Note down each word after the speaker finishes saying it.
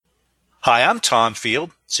Hi, I'm Tom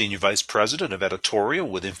Field, Senior Vice President of Editorial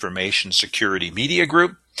with Information Security Media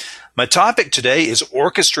Group. My topic today is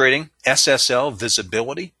orchestrating SSL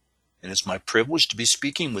visibility, and it's my privilege to be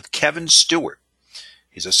speaking with Kevin Stewart.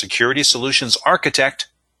 He's a security solutions architect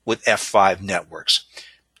with F5 Networks.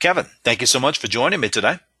 Kevin, thank you so much for joining me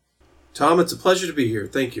today. Tom, it's a pleasure to be here.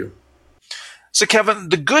 Thank you. So Kevin,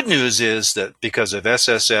 the good news is that because of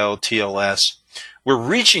SSL, TLS, we're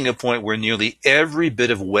reaching a point where nearly every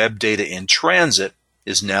bit of web data in transit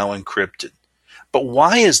is now encrypted. But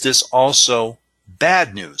why is this also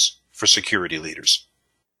bad news for security leaders?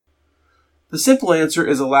 The simple answer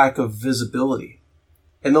is a lack of visibility.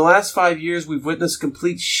 In the last 5 years, we've witnessed a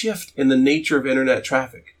complete shift in the nature of internet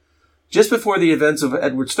traffic. Just before the events of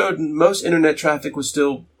Edward Snowden, most internet traffic was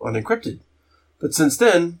still unencrypted. But since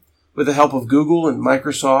then, with the help of Google and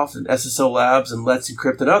Microsoft and SSL Labs and Let's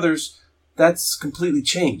Encrypt and others, that's completely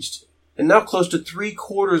changed. And now close to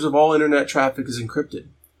 3/4 of all internet traffic is encrypted.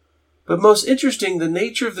 But most interesting, the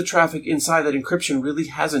nature of the traffic inside that encryption really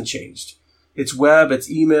hasn't changed. It's web, it's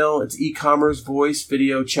email, it's e-commerce, voice,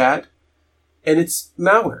 video, chat, and it's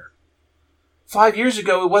malware. 5 years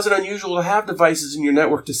ago, it wasn't unusual to have devices in your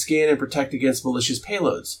network to scan and protect against malicious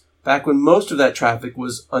payloads, back when most of that traffic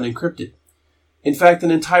was unencrypted. In fact, an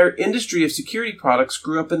entire industry of security products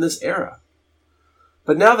grew up in this era.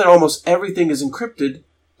 But now that almost everything is encrypted,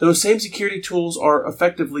 those same security tools are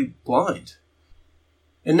effectively blind.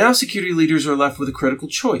 And now security leaders are left with a critical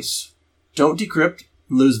choice. Don't decrypt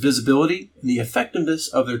and lose visibility and the effectiveness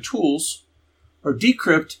of their tools, or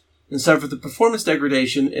decrypt and suffer the performance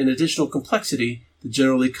degradation and additional complexity that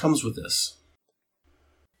generally comes with this.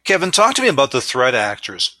 Kevin, talk to me about the threat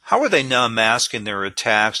actors. How are they now masking their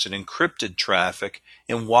attacks and encrypted traffic,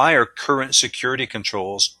 and why are current security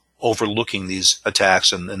controls overlooking these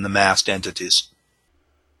attacks and the masked entities?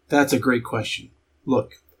 That's a great question.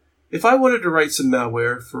 Look, if I wanted to write some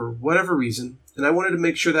malware for whatever reason, and I wanted to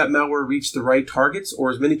make sure that malware reached the right targets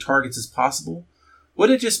or as many targets as possible,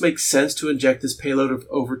 would it just make sense to inject this payload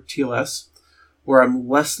over TLS, where I'm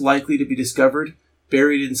less likely to be discovered,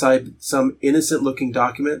 buried inside some innocent-looking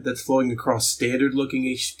document that's flowing across standard-looking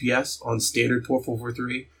HTTPS on standard port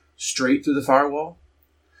 443 straight through the firewall?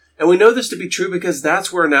 And we know this to be true because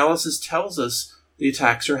that's where analysis tells us the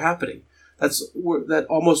attacks are happening. That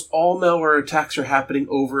almost all malware attacks are happening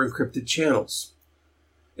over encrypted channels.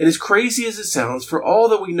 And as crazy as it sounds, for all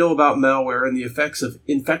that we know about malware and the effects of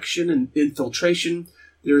infection and infiltration,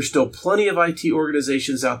 there are still plenty of IT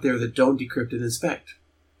organizations out there that don't decrypt and inspect.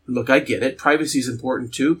 And look, I get it. Privacy is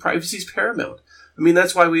important too. Privacy is paramount. I mean,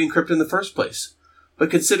 that's why we encrypt in the first place.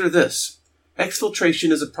 But consider this.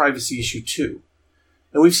 Exfiltration is a privacy issue too.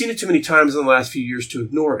 And we've seen it too many times in the last few years to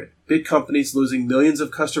ignore it. Big companies losing millions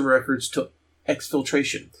of customer records to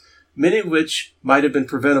exfiltration, many of which might have been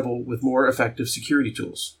preventable with more effective security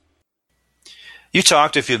tools. You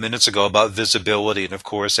talked a few minutes ago about visibility, and of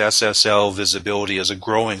course SSL visibility is a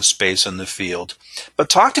growing space in the field. But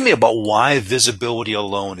talk to me about why visibility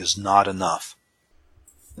alone is not enough.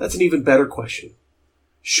 That's an even better question.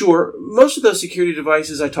 Sure, most of those security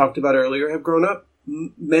devices I talked about earlier have grown up.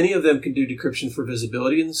 Many of them can do decryption for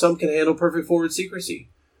visibility, and some can handle perfect forward secrecy.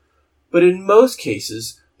 But in most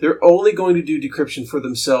cases, they're only going to do decryption for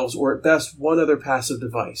themselves or at best one other passive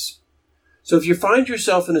device. So if you find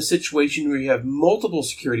yourself in a situation where you have multiple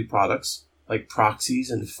security products, like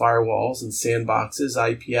proxies and firewalls and sandboxes,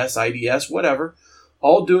 IPS, IDS, whatever,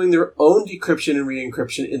 all doing their own decryption and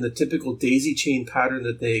re-encryption in the typical daisy chain pattern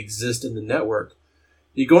that they exist in the network,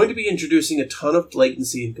 you're going to be introducing a ton of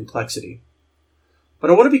latency and complexity. But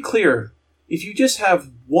I want to be clear, if you just have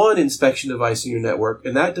one inspection device in your network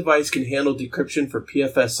and that device can handle decryption for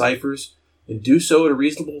PFS ciphers and do so at a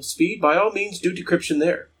reasonable speed, by all means do decryption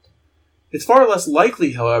there. It's far less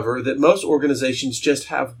likely, however, that most organizations just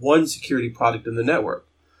have one security product in the network.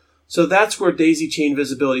 So that's where daisy chain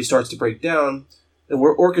visibility starts to break down and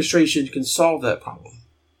where orchestration can solve that problem.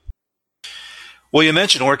 Well, you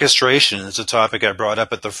mentioned orchestration. It's a topic I brought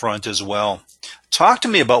up at the front as well. Talk to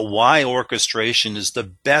me about why orchestration is the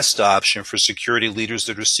best option for security leaders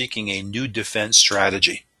that are seeking a new defense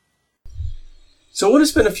strategy. So I want to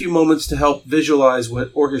spend a few moments to help visualize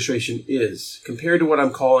what orchestration is, compared to what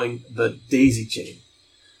I'm calling the daisy chain.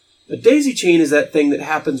 A daisy chain is that thing that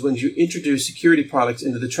happens when you introduce security products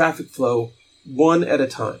into the traffic flow one at a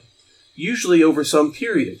time, usually over some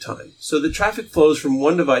period of time, so the traffic flows from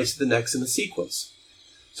one device to the next in a sequence.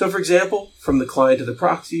 So for example, from the client to the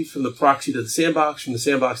proxy to the sandbox, from the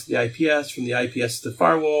sandbox to the IPS, from the IPS to the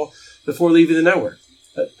firewall, before leaving the network.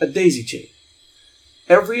 A daisy chain.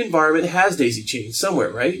 Every environment has daisy chains somewhere,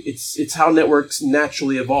 right? It's how networks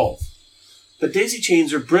naturally evolve. But daisy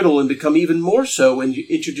chains are brittle and become even more so when you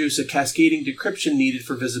introduce a cascading decryption needed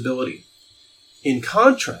for visibility. In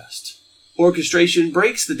contrast, orchestration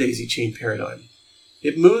breaks the daisy chain paradigm.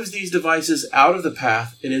 It moves these devices out of the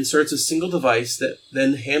path and inserts a single device that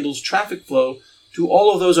then handles traffic flow to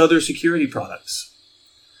all of those other security products.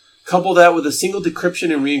 Couple that with a single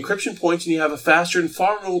decryption and re-encryption points, and you have a faster and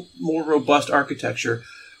far more robust architecture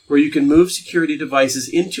where you can move security devices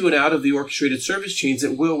into and out of the orchestrated service chains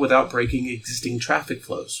at will without breaking existing traffic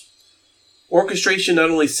flows. Orchestration not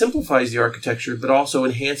only simplifies the architecture, but also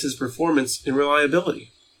enhances performance and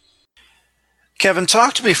reliability. Kevin,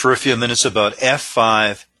 talk to me for a few minutes about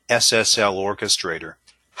F5 SSL Orchestrator.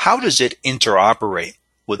 How does it interoperate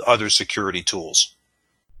with other security tools?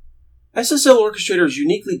 SSL Orchestrator is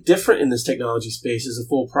uniquely different in this technology space as a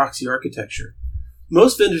full proxy architecture.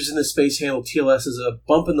 Most vendors in this space handle TLS as a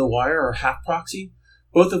bump-in-the-wire or half proxy,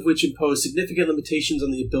 both of which impose significant limitations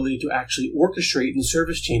on the ability to actually orchestrate and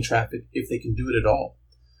service chain traffic if they can do it at all,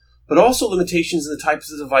 but also limitations in the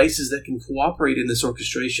types of devices that can cooperate in this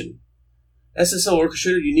orchestration. SSL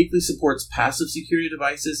Orchestrator uniquely supports passive security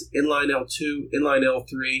devices, inline L2, inline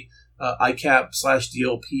L3,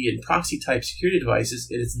 ICAP/DLP, and proxy-type security devices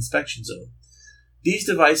in its inspection zone. These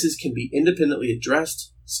devices can be independently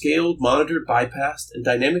addressed, scaled, monitored, bypassed, and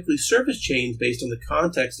dynamically service chained based on the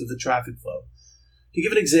context of the traffic flow. To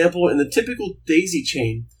give an example, in the typical daisy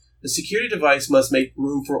chain, the security device must make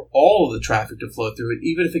room for all of the traffic to flow through it,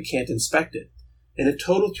 even if it can't inspect it. And if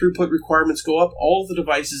total throughput requirements go up, all of the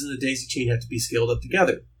devices in the daisy chain have to be scaled up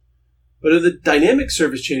together. But in the dynamic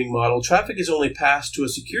service chaining model, traffic is only passed to a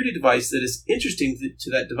security device that is interesting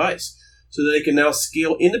to that device, so that it can now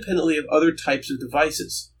scale independently of other types of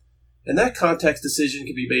devices. And that context decision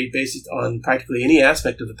can be made based on practically any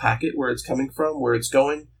aspect of the packet, where it's coming from, where it's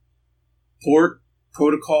going, port,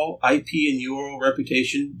 protocol, IP and URL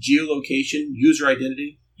reputation, geolocation, user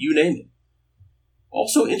identity, you name it.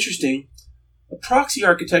 Also interesting, a proxy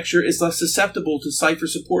architecture is less susceptible to cipher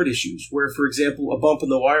support issues, where, for example, a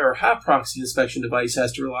bump-in-the-wire or half proxy inspection device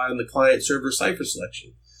has to rely on the client-server cipher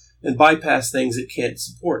selection and bypass things it can't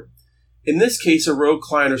support. In this case, a rogue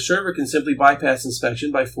client or server can simply bypass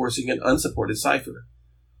inspection by forcing an unsupported cipher.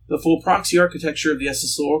 The full proxy architecture of the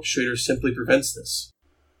SSL Orchestrator simply prevents this.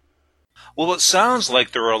 Well, it sounds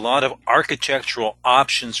like there are a lot of architectural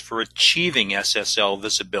options for achieving SSL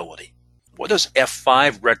visibility. What does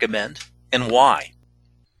F5 recommend? And why?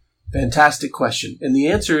 Fantastic question. And the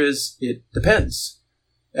answer is, it depends.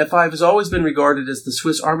 F5 has always been regarded as the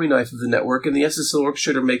Swiss Army knife of the network, and the SSL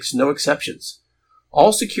Orchestrator makes no exceptions.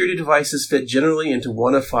 All security devices fit generally into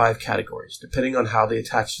one of 5 categories, depending on how they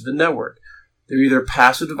attach to the network. They're either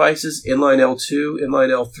passive devices, inline L2,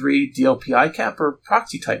 inline L3, DLP ICAP, or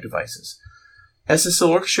proxy-type devices.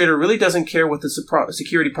 SSL Orchestrator really doesn't care what the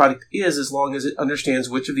security product is as long as it understands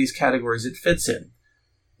which of these categories it fits in.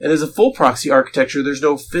 And as a full proxy architecture, there's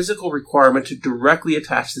no physical requirement to directly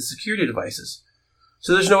attach the security devices.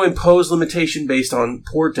 So there's no imposed limitation based on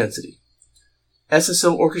port density.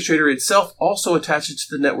 SSL Orchestrator itself also attaches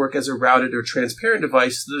to the network as a routed or transparent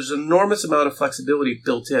device, so there's an enormous amount of flexibility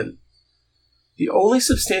built in. The only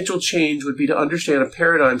substantial change would be to understand a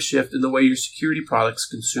paradigm shift in the way your security products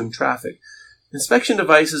consume traffic. Inspection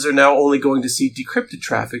devices are now only going to see decrypted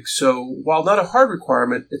traffic, so while not a hard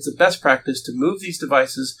requirement, it's a best practice to move these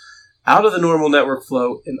devices out of the normal network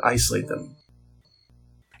flow and isolate them.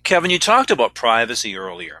 Kevin, you talked about privacy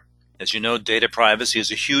earlier. As you know, data privacy is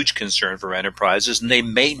a huge concern for enterprises, and they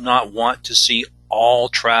may not want to see all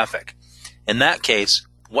traffic. In that case,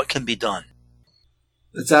 what can be done?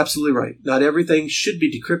 That's absolutely right. Not everything should be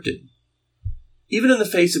decrypted. Even in the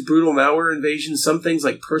face of brutal malware invasions, some things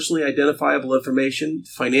like personally identifiable information,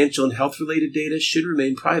 financial and health-related data should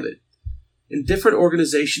remain private. And different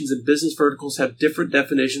organizations and business verticals have different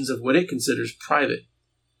definitions of what it considers private.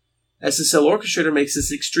 SSL Orchestrator makes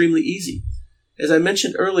this extremely easy. As I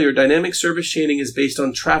mentioned earlier, dynamic service chaining is based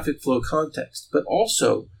on traffic flow context, but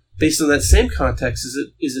also, based on that same context,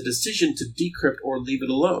 is a decision to decrypt or leave it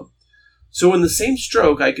alone. So in the same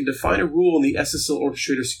stroke, I can define a rule in the SSL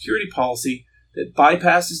Orchestrator security policy that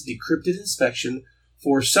bypasses decrypted inspection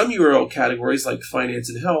for some URL categories like finance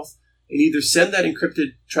and health, and either send that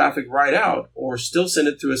encrypted traffic right out or still send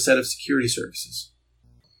it through a set of security services.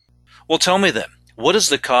 Well, tell me then, what is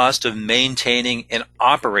the cost of maintaining and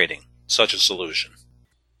operating such a solution?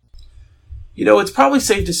 You know, it's probably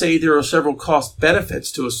safe to say there are several cost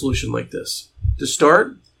benefits to a solution like this. To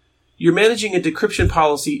start, you're managing a decryption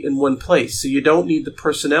policy in one place, so you don't need the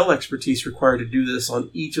personnel expertise required to do this on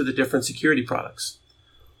each of the different security products.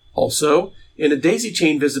 Also, in a daisy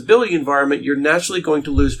chain visibility environment, you're naturally going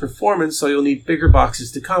to lose performance, so you'll need bigger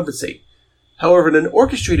boxes to compensate. However, in an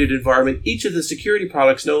orchestrated environment, each of the security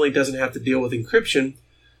products not only doesn't have to deal with encryption,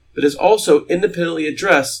 but is also independently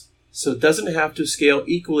addressed, so it doesn't have to scale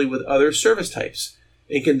equally with other service types,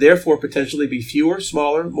 and can therefore potentially be fewer,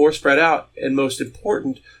 smaller, more spread out, and most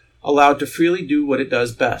important, allowed to freely do what it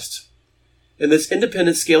does best. And this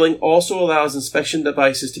independent scaling also allows inspection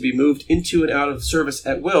devices to be moved into and out of service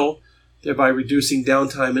at will, thereby reducing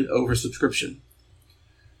downtime and oversubscription.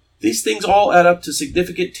 These things all add up to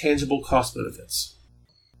significant tangible cost benefits.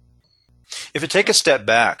 If you take a step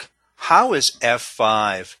back, how is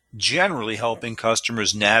F5 generally helping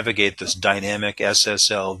customers navigate this dynamic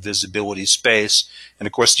SSL visibility space and,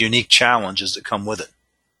 of course, the unique challenges that come with it?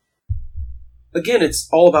 Again, it's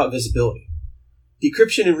all about visibility.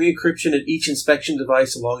 Decryption and re-encryption at each inspection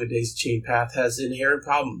device along a daisy chain path has inherent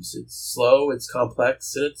problems. It's slow, it's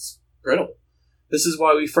complex, and it's brittle. This is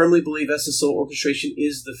why we firmly believe SSL orchestration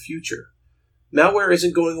is the future. Malware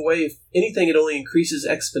isn't going away. If anything, it only increases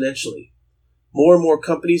exponentially. More and more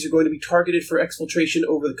companies are going to be targeted for exfiltration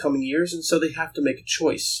over the coming years, and so they have to make a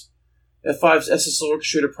choice. F5's SSL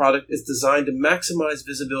Orchestrator product is designed to maximize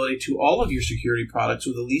visibility to all of your security products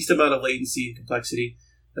with the least amount of latency and complexity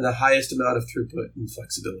and the highest amount of throughput and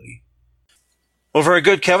flexibility. Well, very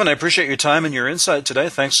good, Kevin. I appreciate your time and your insight today.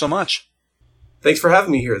 Thanks so much. Thanks for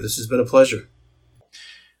having me here. This has been a pleasure.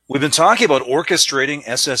 We've been talking about orchestrating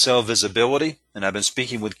SSL visibility, and I've been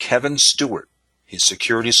speaking with Kevin Stewart. He's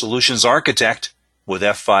Security Solutions Architect with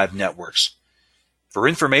F5 Networks. For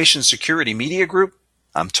Information Security Media Group,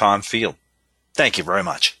 I'm Tom Field. Thank you very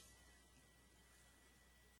much.